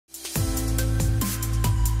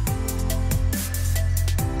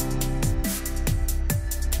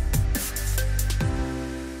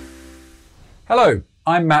Hello,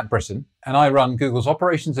 I'm Matt Brittin, and I run Google's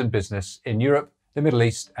operations and business in Europe, the Middle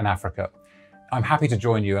East, and Africa. I'm happy to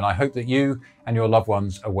join you, and I hope that you and your loved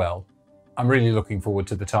ones are well. I'm really looking forward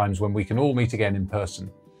to the times when we can all meet again in person.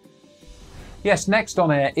 Yes, next on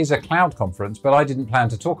air is a cloud conference, but I didn't plan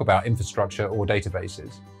to talk about infrastructure or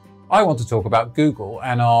databases. I want to talk about Google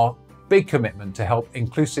and our big commitment to help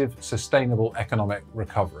inclusive, sustainable economic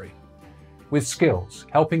recovery. With skills,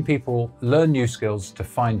 helping people learn new skills to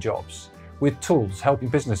find jobs. With tools, helping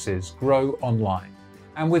businesses grow online.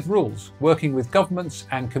 And with rules, working with governments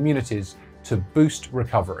and communities to boost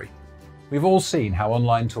recovery. We've all seen how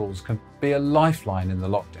online tools can be a lifeline in the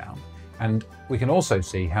lockdown, and we can also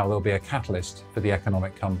see how they'll be a catalyst for the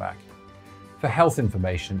economic comeback. For health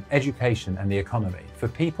information, education and the economy, for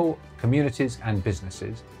people, communities and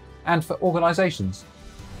businesses, and for organisations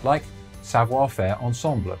like Savoir-Faire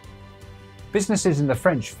Ensemble. Businesses in the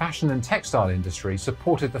French fashion and textile industry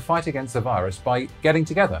supported the fight against the virus by getting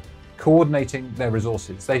together, coordinating their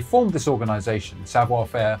resources. They formed this organisation,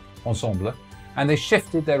 Savoir-Faire Ensemble, and they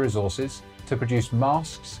shifted their resources to produce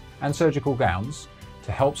masks and surgical gowns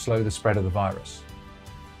to help slow the spread of the virus.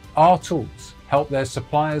 Our tools help their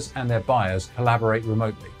suppliers and their buyers collaborate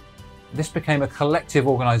remotely. This became a collective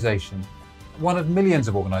organisation, one of millions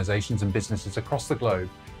of organisations and businesses across the globe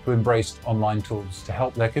who embraced online tools to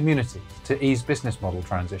help their communities, to ease business model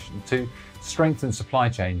transition, to strengthen supply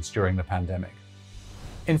chains during the pandemic.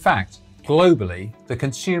 In fact, globally, the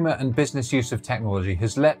consumer and business use of technology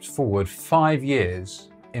has leapt forward 5 years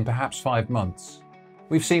in perhaps 5 months.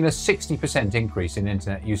 We've seen a 60% increase in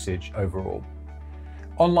internet usage overall.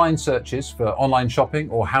 Online searches for online shopping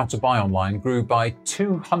or how to buy online grew by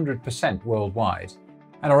 200% worldwide.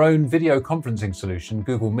 And our own video conferencing solution,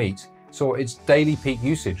 Google Meet, saw its daily peak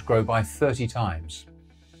usage grow by 30 times.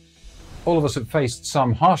 All of us have faced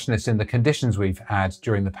some harshness in the conditions we've had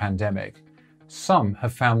during the pandemic. Some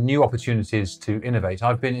have found new opportunities to innovate.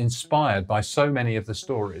 I've been inspired by so many of the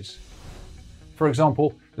stories. For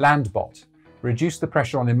example, Landbot reduced the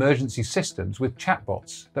pressure on emergency systems with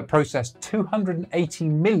chatbots that processed 280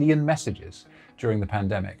 million messages during the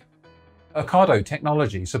pandemic. Ocado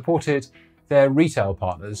Technology supported their retail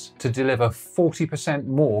partners to deliver 40%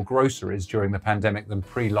 more groceries during the pandemic than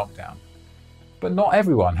pre-lockdown. But not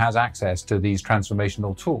everyone has access to these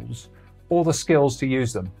transformational tools or the skills to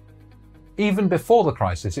use them. Even before the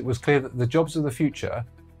crisis, it was clear that the jobs of the future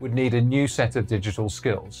would need a new set of digital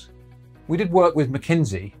skills. We did work with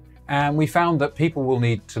McKinsey, and we found that people will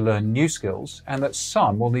need to learn new skills and that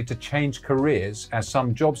some will need to change careers as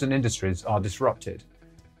some jobs and industries are disrupted.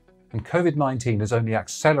 And COVID-19 has only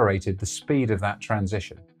accelerated the speed of that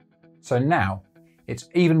transition. So now, it's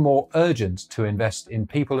even more urgent to invest in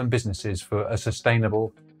people and businesses for a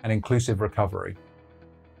sustainable and inclusive recovery.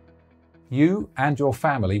 You and your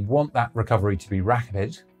family want that recovery to be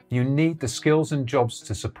rapid. You need the skills and jobs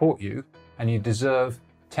to support you, and you deserve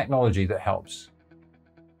technology that helps.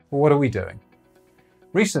 Well, what are we doing?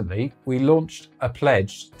 Recently, we launched a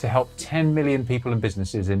pledge to help 10 million people and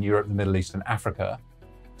businesses in Europe, the Middle East and Africa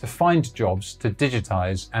to find jobs, to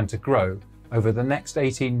digitize and to grow over the next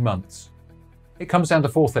 18 months. It comes down to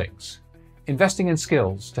 4 things. Investing in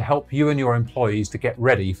skills to help you and your employees to get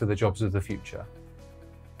ready for the jobs of the future.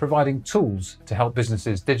 Providing tools to help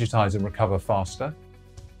businesses digitize and recover faster.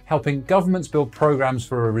 Helping governments build programs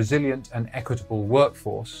for a resilient and equitable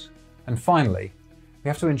workforce. And finally, we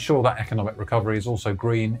have to ensure that economic recovery is also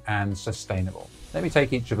green and sustainable. Let me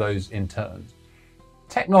take each of those in turn.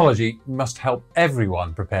 Technology must help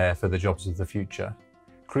everyone prepare for the jobs of the future,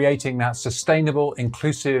 creating that sustainable,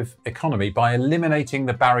 inclusive economy by eliminating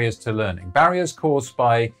the barriers to learning, barriers caused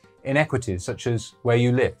by inequities such as where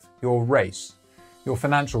you live, your race, your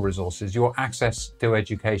financial resources, your access to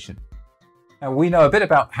education. Now, we know a bit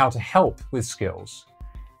about how to help with skills.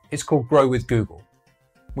 It's called Grow with Google.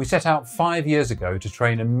 We set out 5 years ago to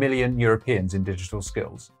train 1 million Europeans in digital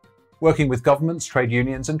skills, working with governments, trade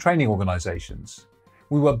unions and training organisations.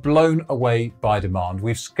 We were blown away by demand.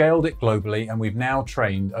 We've scaled it globally and we've now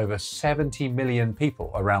trained over 70 million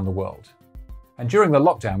people around the world. And during the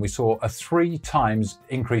lockdown, we saw a 3 times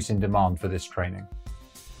increase in demand for this training.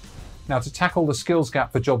 Now, to tackle the skills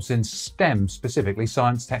gap for jobs in STEM, specifically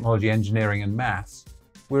science, technology, engineering and maths,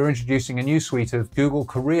 we're introducing a new suite of Google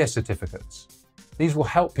Career Certificates. These will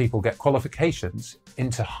help people get qualifications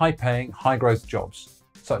into high-paying, high-growth jobs,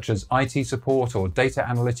 such as IT support or data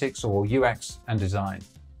analytics or UX and design.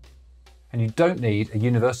 And you don't need a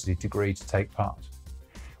university degree to take part.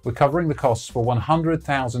 We're covering the costs for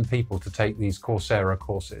 100,000 people to take these Coursera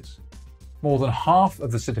courses. More than half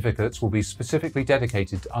of the certificates will be specifically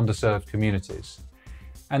dedicated to underserved communities.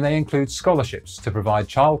 and they include scholarships to provide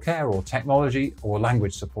childcare or technology or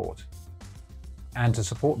language support. And to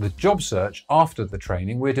support the job search after the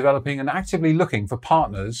training, we're developing and actively looking for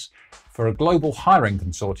partners for a global hiring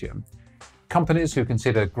consortium, companies who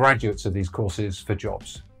consider graduates of these courses for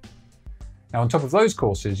jobs. Now, on top of those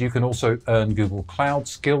courses, you can also earn Google Cloud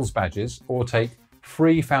Skills badges or take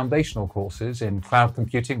free foundational courses in cloud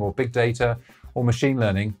computing or big data or machine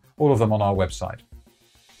learning, all of them on our website.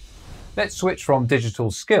 Let's switch from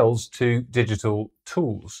digital skills to digital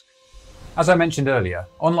tools. As I mentioned earlier,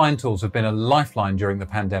 online tools have been a lifeline during the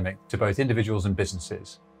pandemic to both individuals and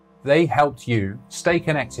businesses. They helped you stay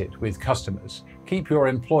connected with customers, keep your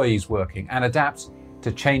employees working, and adapt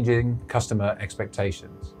to changing customer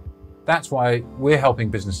expectations. That's why we're helping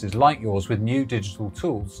businesses like yours with new digital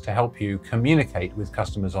tools to help you communicate with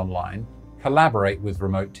customers online, collaborate with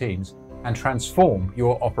remote teams, and transform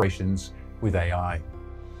your operations with AI.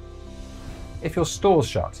 If your store's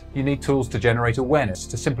shut, you need tools to generate awareness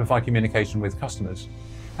to simplify communication with customers.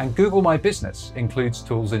 And Google My Business includes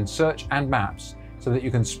tools in search and maps so that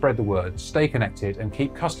you can spread the word, stay connected, and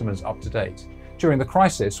keep customers up to date. During the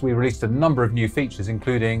crisis, we released a number of new features,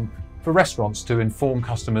 including for restaurants to inform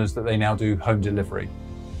customers that they now do home delivery.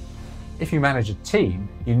 If you manage a team,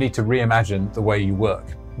 you need to reimagine the way you work.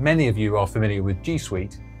 Many of you are familiar with G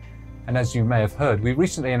Suite, and as you may have heard, we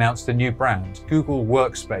recently announced a new brand, Google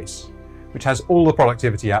Workspace, which has all the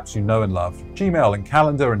productivity apps you know and love, Gmail and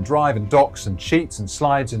Calendar and Drive and Docs and Sheets and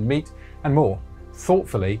Slides and Meet and more,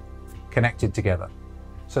 thoughtfully connected together.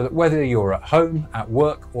 So that whether you're at home, at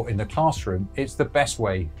work, or in the classroom, it's the best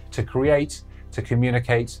way to create, to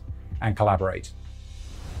communicate, and collaborate.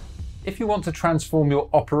 If you want to transform your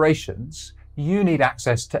operations, you need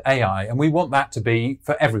access to AI, and we want that to be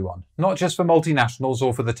for everyone, not just for multinationals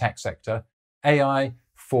or for the tech sector, AI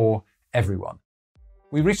for everyone.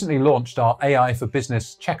 We recently launched our AI for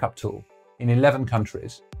Business checkup tool in 11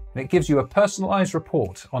 countries, and it gives you a personalized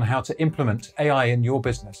report on how to implement AI in your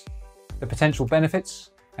business, the potential benefits,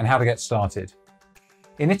 and how to get started.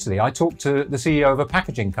 In Italy, I talked to the CEO of a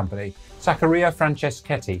packaging company, Zaccaria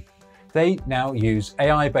Franceschetti. They now use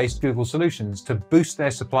AI-based Google solutions to boost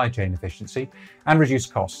their supply chain efficiency and reduce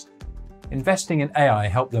costs. Investing in AI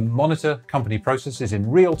helped them monitor company processes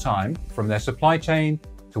in real time, from their supply chain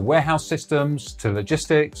to warehouse systems, to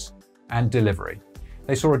logistics and delivery.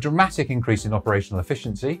 They saw a dramatic increase in operational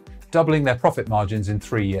efficiency, doubling their profit margins in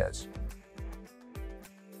 3 years.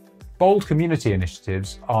 Bold community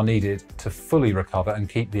initiatives are needed to fully recover and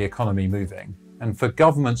keep the economy moving. And for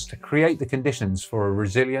governments to create the conditions for a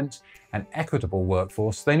resilient and equitable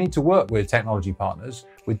workforce, they need to work with technology partners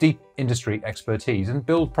with deep industry expertise and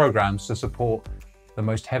build programs to support the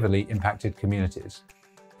most heavily impacted communities.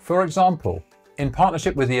 For example, in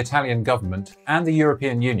partnership with the Italian government and the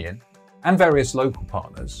European Union and various local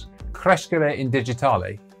partners, Crescere in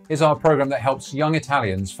Digitale is our program that helps young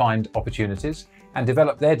Italians find opportunities and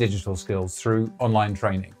develop their digital skills through online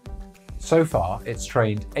training. So far, it's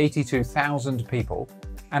trained 82,000 people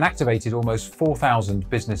and activated almost 4,000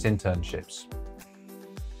 business internships.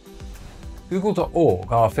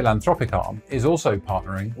 Google.org, our philanthropic arm, is also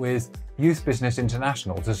partnering with Youth Business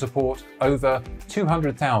International to support over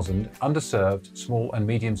 200,000 underserved small and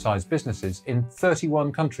medium-sized businesses in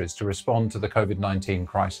 31 countries to respond to the COVID-19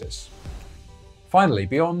 crisis. Finally,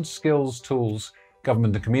 beyond skills, tools,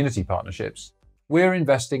 government and community partnerships, we're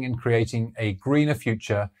investing in creating a greener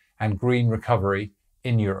future and green recovery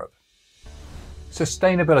in Europe.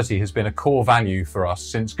 Sustainability has been a core value for us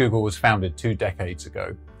since Google was founded 2 decades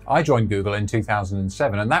ago. I joined Google in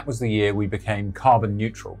 2007, and that was the year we became carbon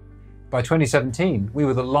neutral. By 2017, we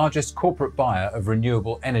were the largest corporate buyer of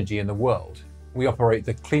renewable energy in the world. We operate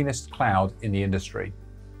the cleanest cloud in the industry.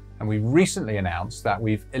 And we recently announced that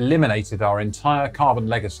we've eliminated our entire carbon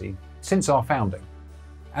legacy since our founding,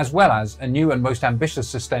 as well as a new and most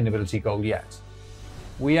ambitious sustainability goal yet.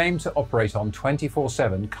 We aim to operate on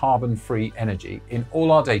 24/7 carbon-free energy in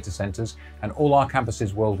all our data centers and all our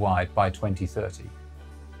campuses worldwide by 2030.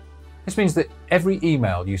 This means that every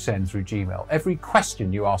email you send through Gmail, every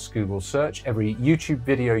question you ask Google Search, every YouTube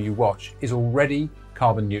video you watch is already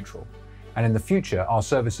carbon neutral. And in the future, our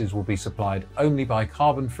services will be supplied only by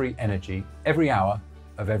carbon-free energy every hour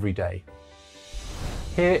of every day.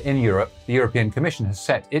 Here in Europe, the European Commission has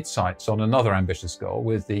set its sights on another ambitious goal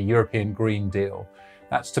with the European Green Deal.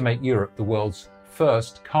 That's to make Europe the world's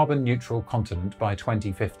first carbon-neutral continent by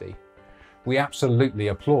 2050. We absolutely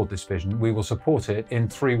applaud this vision. We will support it in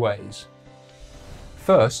 3 ways.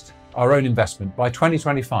 First, our own investment. By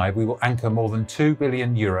 2025, we will anchor more than €2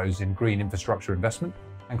 billion in green infrastructure investment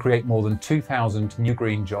and create more than 2,000 new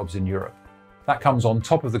green jobs in Europe. That comes on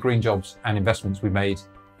top of the green jobs and investments we made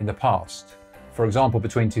in the past. For example,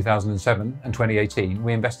 between 2007 and 2018,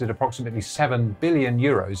 we invested approximately 7 billion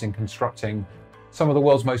euros in constructing some of the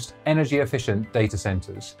world's most energy-efficient data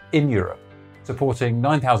centers in Europe, supporting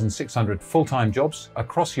 9,600 full-time jobs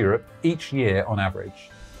across Europe each year on average.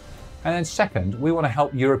 And then second, we want to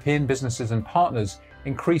help European businesses and partners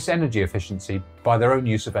increase energy efficiency by their own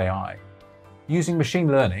use of AI. Using machine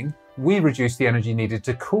learning, we reduced the energy needed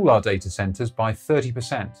to cool our data centers by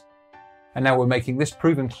 30%. And now we're making this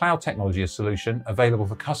proven cloud technology a solution available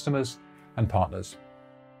for customers and partners.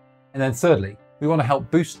 And then thirdly, we want to help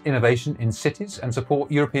boost innovation in cities and support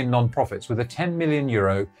European non-profits with a 10 million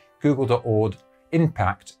euro Google.org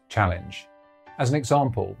Impact Challenge. As an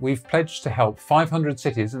example, we've pledged to help 500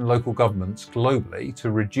 cities and local governments globally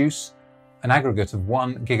to reduce an aggregate of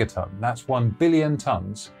 1 gigaton, that's 1 billion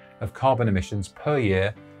tons of carbon emissions per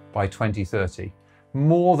year by 2030,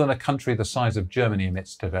 more than a country the size of Germany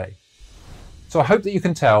emits today. So I hope that you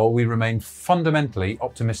can tell we remain fundamentally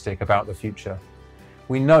optimistic about the future.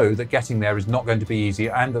 We know that getting there is not going to be easy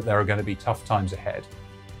and that there are going to be tough times ahead.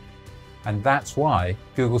 And that's why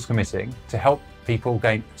Google's committing to help people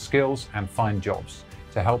gain skills and find jobs,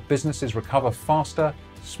 to help businesses recover faster,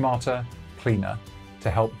 smarter, cleaner, to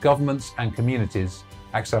help governments and communities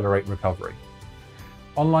accelerate recovery.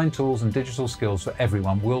 Online tools and digital skills for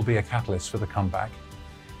everyone will be a catalyst for the comeback,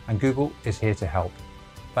 and Google is here to help.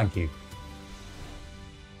 Thank you.